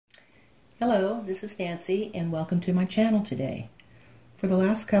Hello, this is Nancy and welcome to my channel today. For the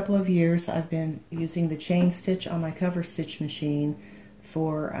last couple of years I've been using the chain stitch on my cover stitch machine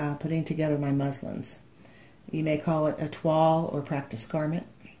for putting together my muslins. You may call it a toile or practice garment.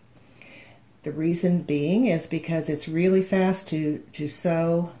 The reason being is because it's really fast to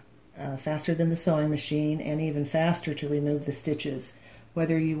sew, faster than the sewing machine, and even faster to remove the stitches,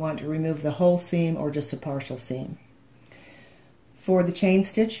 whether you want to remove the whole seam or just a partial seam. For the chain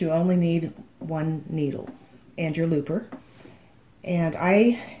stitch, you only need one needle and your looper. And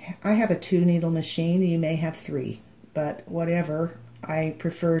I have a 2-needle machine. You may have 3, but whatever. I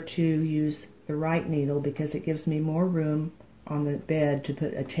prefer to use the right needle because it gives me more room on the bed to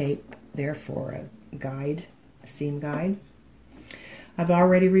put a tape there for a guide, a seam guide. I've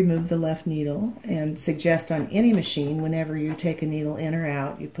already removed the left needle and suggest on any machine, whenever you take a needle in or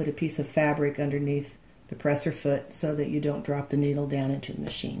out, you put a piece of fabric underneath the presser foot so that you don't drop the needle down into the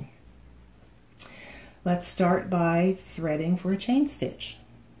machine. Let's start by threading for a chain stitch.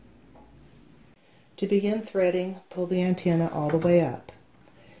 To begin threading, pull the antenna all the way up.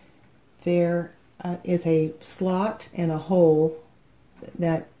 There is a slot and a hole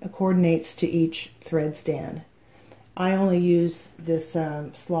that coordinates to each thread stand. I only use this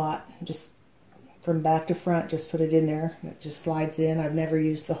slot just from back to front, just put it in there. It just slides in. I've never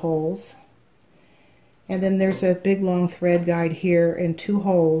used the holes. And then there's a big long thread guide here and 2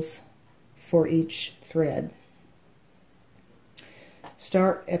 holes for each thread.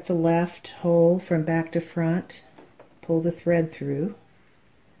 Start at the left hole from back to front, pull the thread through,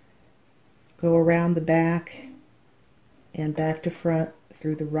 go around the back and back to front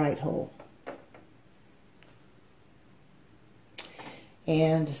through the right hole.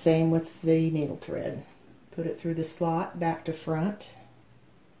 And same with the needle thread. Put it through the slot, back to front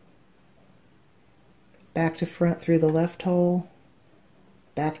through the left hole,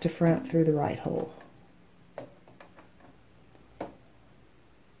 back to front through the right hole.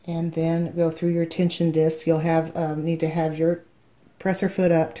 And then go through your tension disc. You'll have need to have your presser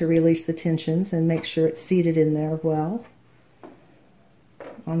foot up to release the tensions and make sure it's seated in there well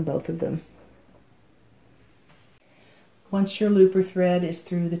on both of them. Once your looper thread is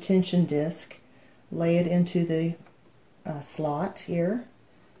through the tension disc, lay it into the slot here.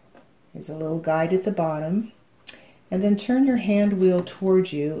 There's a little guide at the bottom, and then turn your hand wheel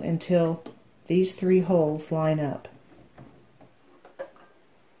towards you until these 3 holes line up.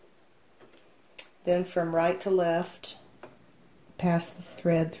 Then from right to left, pass the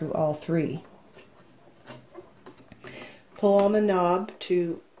thread through all 3. Pull on the knob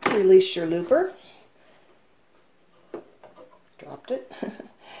to release your looper. Dropped it.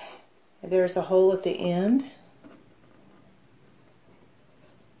 There's a hole at the end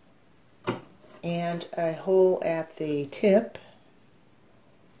and a hole at the tip.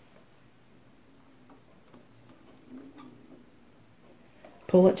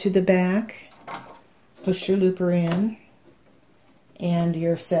 Pull it to the back, push your looper in, and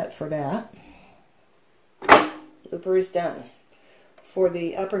you're set for that. Looper is done. For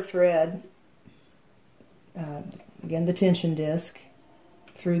the upper thread, again the tension disc,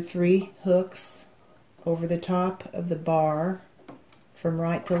 through 3 hooks over the top of the bar, from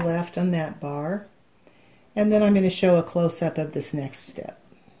right to left on that bar, and then I'm going to show a close-up of this next step.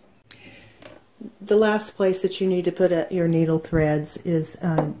 The last place that you need to put your needle threads is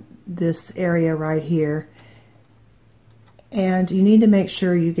this area right here, and you need to make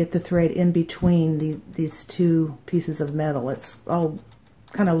sure you get the thread in between these 2 pieces of metal. It's all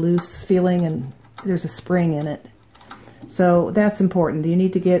kind of loose feeling and there's a spring in it, so that's important. You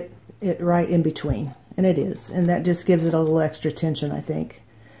need to get it right in between. And it is, and that just gives it a little extra tension, I think.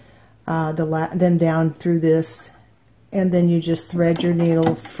 Then down through this, and then you just thread your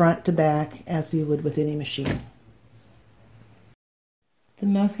needle front to back as you would with any machine. The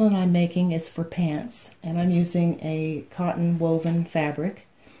muslin I'm making is for pants, and I'm using a cotton woven fabric.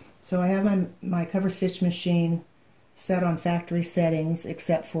 So I have my cover stitch machine set on factory settings,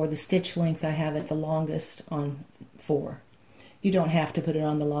 except for the stitch length I have it the longest on 4. You don't have to put it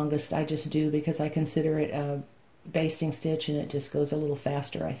on the longest, I just do because I consider it a basting stitch and it just goes a little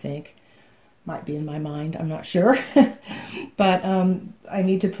faster, I think. Might be in my mind, I'm not sure. But I'm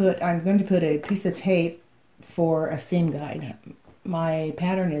going to put a piece of tape for a seam guide. My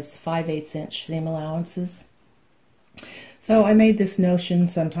pattern is 5/8 inch seam allowances. So I made this notion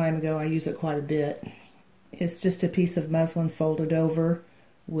some time ago. I use it quite a bit. It's just a piece of muslin folded over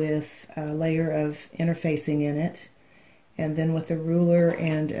with a layer of interfacing in it. And then with a ruler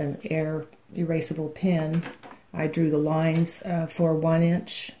and an air erasable pen, I drew the lines for 1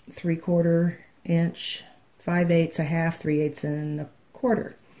 inch, 3/4 inch, 5/8, a half, 3/8, and a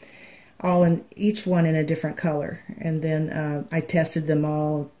quarter. all in each one in a different color, and then I tested them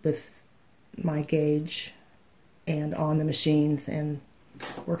all with my gauge and on the machines, and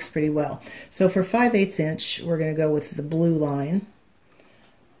works pretty well. So for 5/8 inch, we're going to go with the blue line.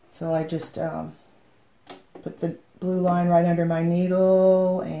 So I just put the blue line right under my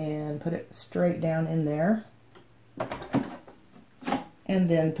needle and put it straight down in there, and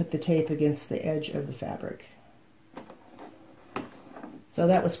then put the tape against the edge of the fabric. So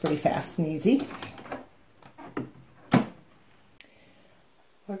that was pretty fast and easy.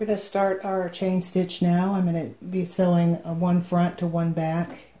 We're going to start our chain stitch now. I'm going to be sewing one front to one back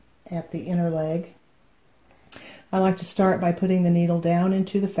at the inner leg. I like to start by putting the needle down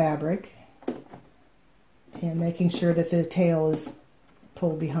into the fabric and making sure that the tail is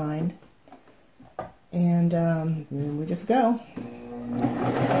pulled behind. And then we just go.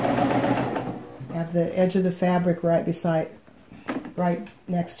 Have the edge of the fabric right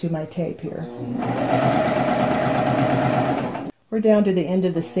next to my tape here. We're down to the end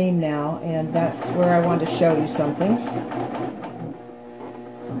of the seam now, and that's where I want to show you something.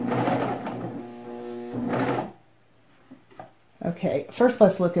 Okay, first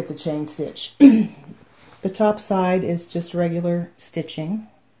let's look at the chain stitch. The top side is just regular stitching,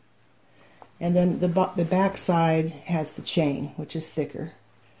 and then the back side has the chain, which is thicker.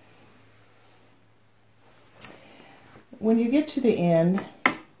 When you get to the end,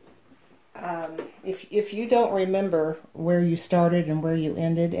 if you don't remember where you started and where you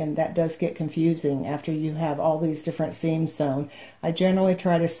ended, and that does get confusing after you have all these different seams sewn, I generally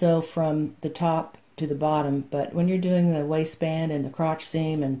try to sew from the top to the bottom, but when you're doing the waistband and the crotch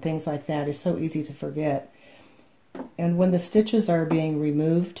seam and things like that, it's so easy to forget. And when the stitches are being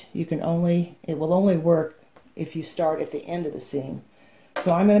removed, it will only work if you start at the end of the seam.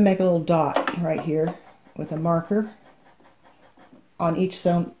 So I'm going to make a little dot right here with a marker on each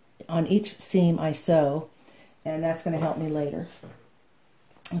seam I sew, and that's going to help me later.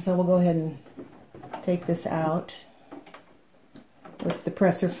 And so we'll go ahead and take this out with the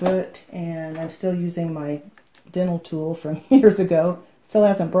presser foot, and I'm still using my dental tool from years ago. Still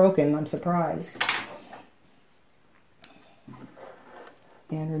hasn't broken, I'm surprised.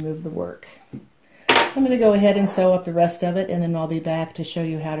 And remove the work. I'm going to go ahead and sew up the rest of it, and then I'll be back to show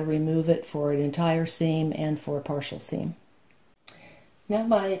you how to remove it for an entire seam and for a partial seam. Now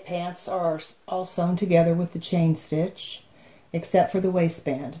my pants are all sewn together with the chain stitch, except for the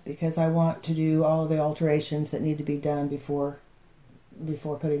waistband, because I want to do all of the alterations that need to be done before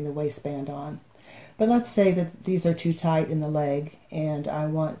putting the waistband on. But let's say that these are too tight in the leg and I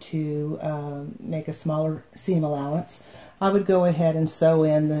want to make a smaller seam allowance. I would go ahead and sew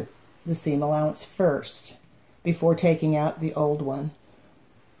in the seam allowance first before taking out the old one.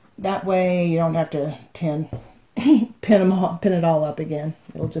 That way you don't have to pin it all up again.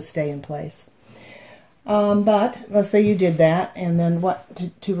 It'll just stay in place. But let's say you did that, and then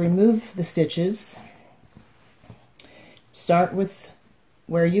to remove the stitches, start with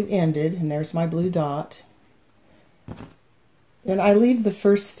where you ended, and there's my blue dot. Then I leave the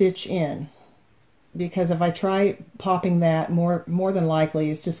first stitch in, because if I try popping that, more than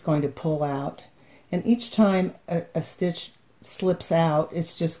likely it's just going to pull out. And each time a stitch slips out,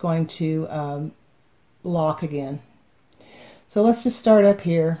 it's just going to lock again. So let's just start up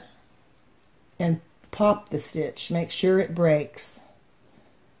here and pop the stitch. Make sure it breaks.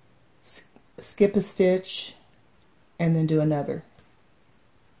 Skip a stitch and then do another.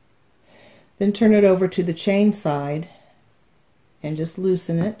 Then turn it over to the chain side and just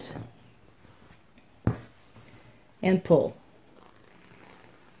loosen it and pull.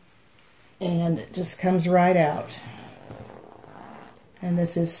 And it just comes right out. And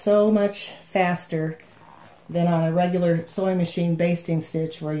this is so much faster than on a regular sewing machine basting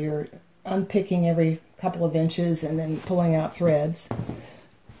stitch, where you're unpicking every couple of inches and then pulling out threads.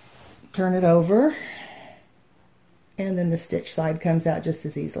 Turn it over, and then the stitch side comes out just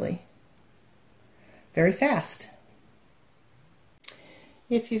as easily. Very fast.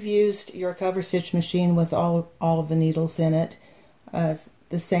 If you've used your Coverstitch machine with all of the needles in it,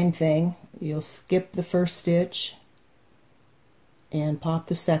 the same thing. You'll skip the first stitch and pop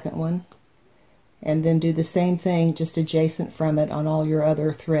the second one, and then do the same thing just adjacent from it on all your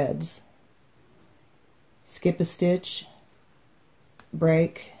other threads. Skip a stitch,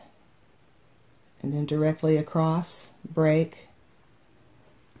 break, and then directly across, break,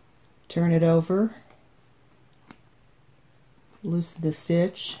 turn it over, loosen the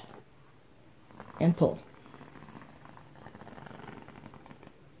stitch, and pull.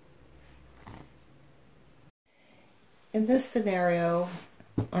 In this scenario,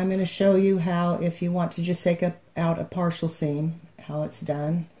 I'm going to show you how, if you want to just take out a partial seam, how it's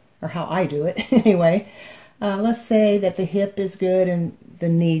done. or how I do it anyway. Let's say that the hip is good and the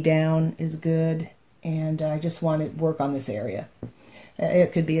knee down is good, and I just want to work on this area.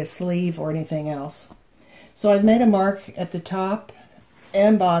 It could be a sleeve or anything else. So I've made a mark at the top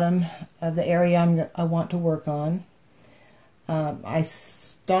and bottom of the area I want to work on. I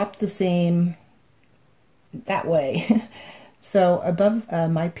stopped the seam that way. So above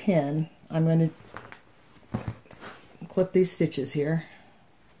my pin, I'm going to clip these stitches here,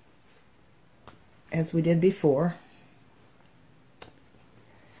 as we did before.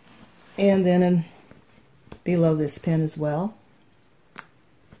 And then below this pin as well.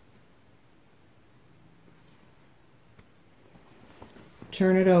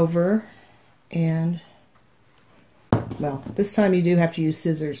 Turn it over, and, well, this time you do have to use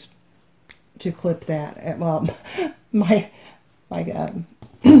scissors to clip that. Well, my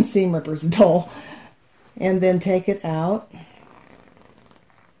seam ripper's dull. And then take it out.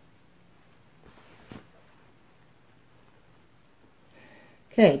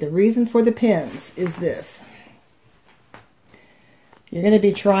 Okay, the reason for the pins is this. You're going to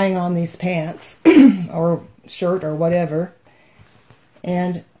be trying on these pants or shirt or whatever,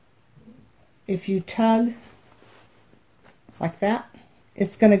 and if you tug like that,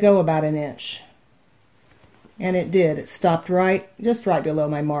 it's going to go about an inch. And it did. It stopped just right below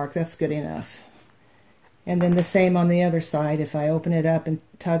my mark. That's good enough. And then the same on the other side. If I open it up and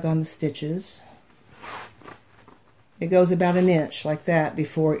tug on the stitches, it goes about an inch like that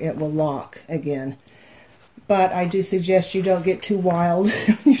before it will lock again. But I do suggest you don't get too wild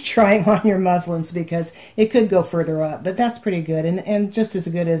when you're trying on your muslins, because it could go further up. But that's pretty good, and just as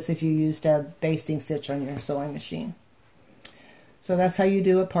good as if you used a basting stitch on your sewing machine. So that's how you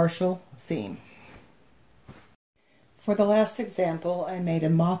do a partial seam. For the last example, I made a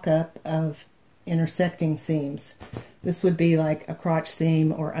mock-up of intersecting seams. This would be like a crotch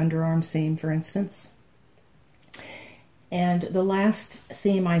seam or underarm seam, for instance. And the last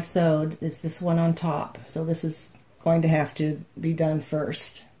seam I sewed is this one on top. So this is going to have to be done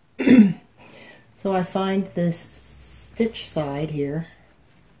first. So I find this stitch side here,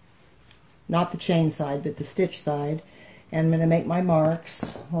 not the chain side, but the stitch side. And I'm going to make my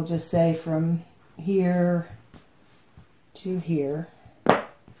marks. I'll just say from here to here.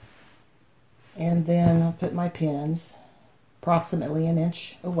 And then I'll put my pins approximately an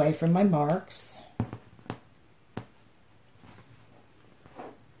inch away from my marks.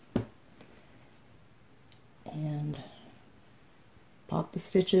 And pop the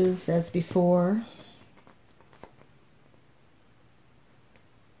stitches as before.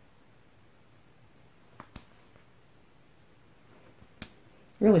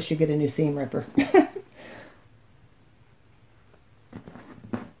 Really should get a new seam ripper.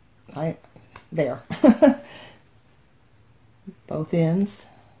 There. Both ends.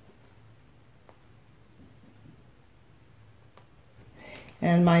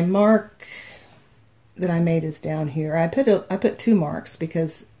 And my mark that I made is down here. I put 2 marks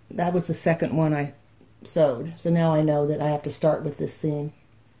because that was the second one I sewed. So now I know that I have to start with this seam.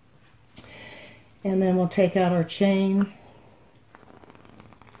 And then we'll take out our chain.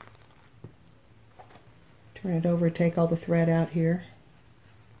 Turn it over, take all the thread out here.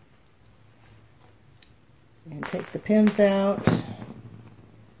 And take the pins out.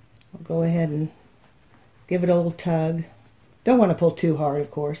 I'll go ahead and give it a little tug. Don't want to pull too hard,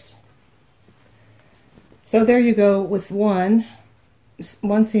 of course. So there you go with one.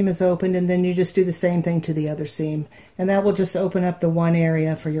 One seam is opened, and then you just do the same thing to the other seam. And that will just open up the one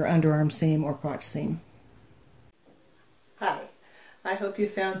area for your underarm seam or crotch seam. Hi. I hope you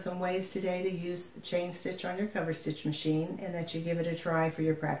found some ways today to use the chain stitch on your cover stitch machine, and that you give it a try for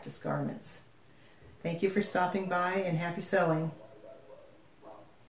your practice garments. Thank you for stopping by, and happy sewing.